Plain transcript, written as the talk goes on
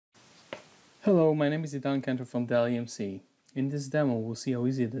Hello, my name is Idan Kenter from Dell EMC. In this demo, we'll see how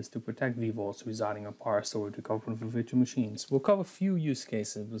easy it is to protect vVols residing on PowerStore with RecoverPoint for virtual machines. We'll cover a few use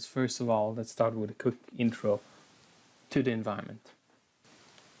cases, but first of all, let's start with a quick intro to the environment.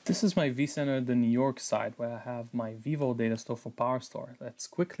 This is my vCenter at the New York site where I have my vVol data store for PowerStore. Let's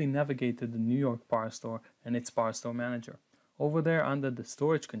quickly navigate to the New York PowerStore and its PowerStore manager. Over there under the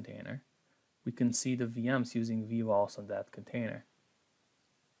storage container, we can see the VMs using vVols on that container.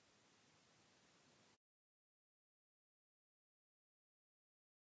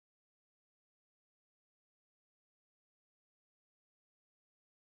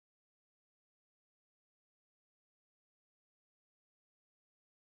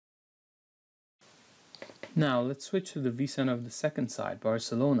 Now let's switch to the vCenter of the second site,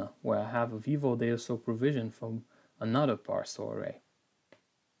 Barcelona, where I have a vVol data store provision from another PowerStore array.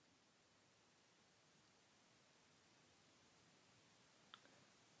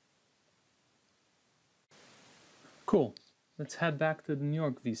 Cool. Let's head back to the New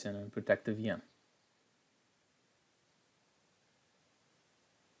York vCenter and protect the VM.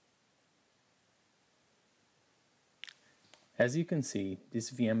 As you can see,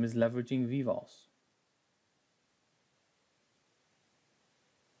 this VM is leveraging vVols.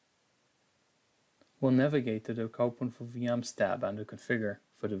 We'll navigate to the RecoverPoint for VMs tab under Configure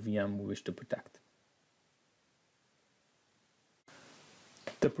for the VM we wish to protect.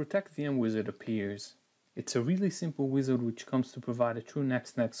 The Protect VM wizard appears. It's a really simple wizard which comes to provide a true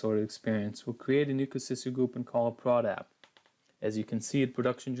next-next sort of experience. We'll create a new consistory group and call a prod app. As you can see, the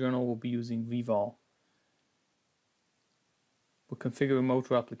production journal will be using vVol. We'll configure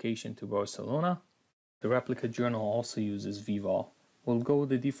remote replication to Barcelona. The replica journal also uses vVol. We'll go with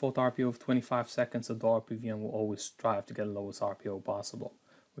the default RPO of 25 seconds, so the RPVM will always strive to get the lowest RPO possible.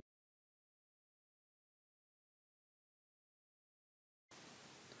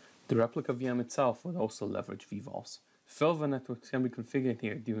 The replica VM itself will also leverage vVols. Failover networks can be configured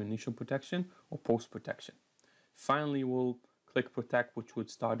here during initial protection or post-protection. Finally, we'll click Protect, which would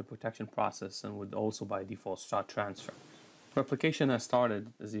start the protection process and would also by default start transfer. Replication has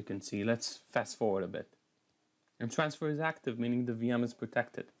started, as you can see. Let's fast forward a bit. And transfer is active, meaning the VM is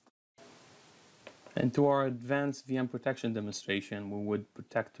protected. And to our advanced VM protection demonstration, we would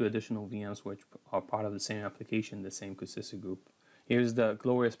protect two additional VMs which are part of the same application, the same consistory group. Here's the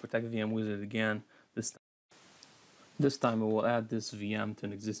glorious Protect VM wizard again. This time we will add this VM to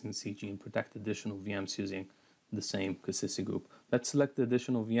an existing CG and protect additional VMs using the same consistory group. Let's select the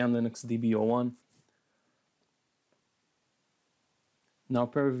additional VM, Linux DB01. Now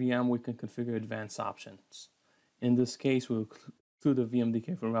per VM we can configure advanced options. In this case, we'll include a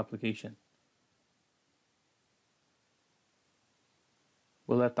VMDK for replication.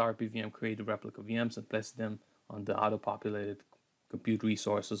 We'll let the RPVM create the replica VMs and place them on the auto-populated compute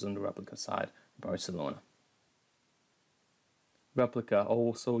resources on the replica side, Barcelona. Replica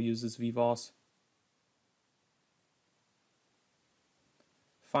also uses vVols.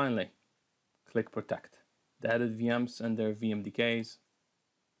 Finally, click Protect. The added VMs and their VMDKs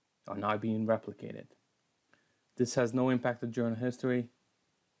are now being replicated. This has no impact on journal history,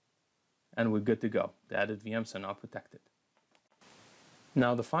 and we're good to go. The added VMs are now protected.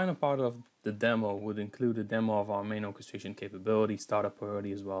 Now the final part of the demo would include a demo of our main orchestration capability, startup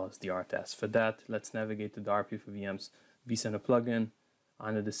priority, as well as the R test. For that, let's navigate to the RP for VMs vCenter plugin.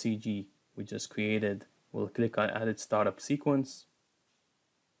 Under the CG we just created, we'll click on Edit Startup Sequence.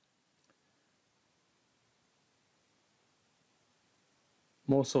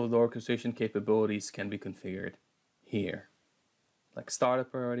 Most of the orchestration capabilities can be configured here, like startup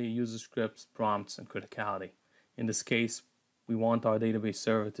priority, user scripts, prompts, and criticality. In this case, we want our database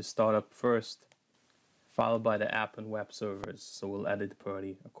server to start up first, followed by the app and web servers, so we'll edit the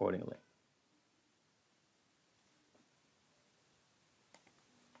priority accordingly.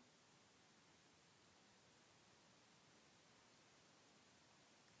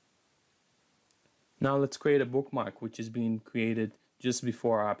 Now let's create a bookmark which is being created just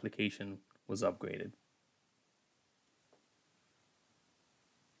before our application was upgraded.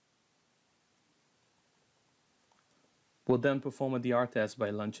 We'll then perform a DR test by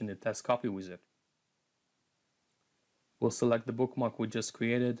launching the test copy wizard. We'll select the bookmark we just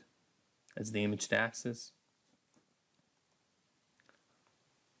created as the image to access.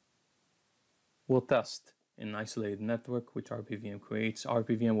 We'll test in an isolated network which RPVM creates.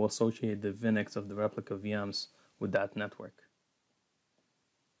 RPVM will associate the VNX of the replica VMs with that network.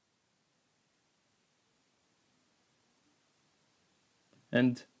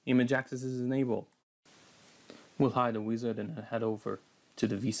 And image access is enabled. We'll hide the wizard and head over to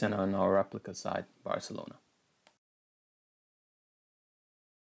the vCenter on our replica side, Barcelona.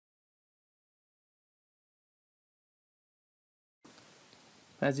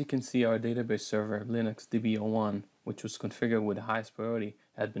 As you can see, our database server Linux DB01, which was configured with the highest priority,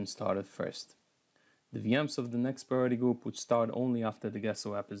 had been started first. The VMs of the next priority group would start only after the guest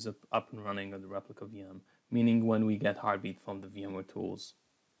OS is up and running on the replica VM, meaning when we get heartbeat from the VMware tools.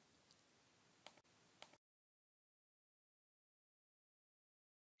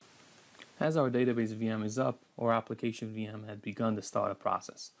 As our database VM is up, our application VM had begun the startup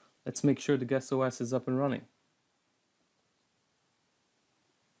process. Let's make sure the guest OS is up and running.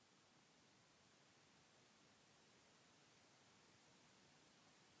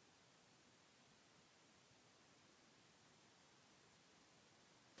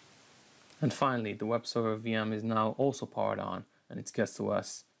 And finally, the web server VM is now also powered on and its guest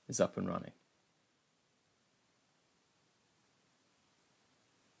OS is up and running.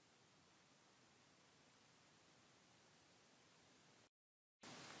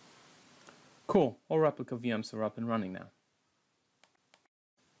 Cool, all replica VMs are up and running now.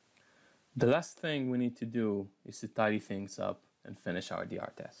 The last thing we need to do is to tidy things up and finish our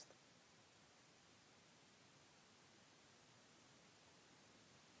DR test.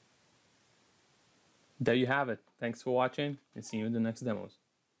 There you have it. Thanks for watching and see you in the next demos.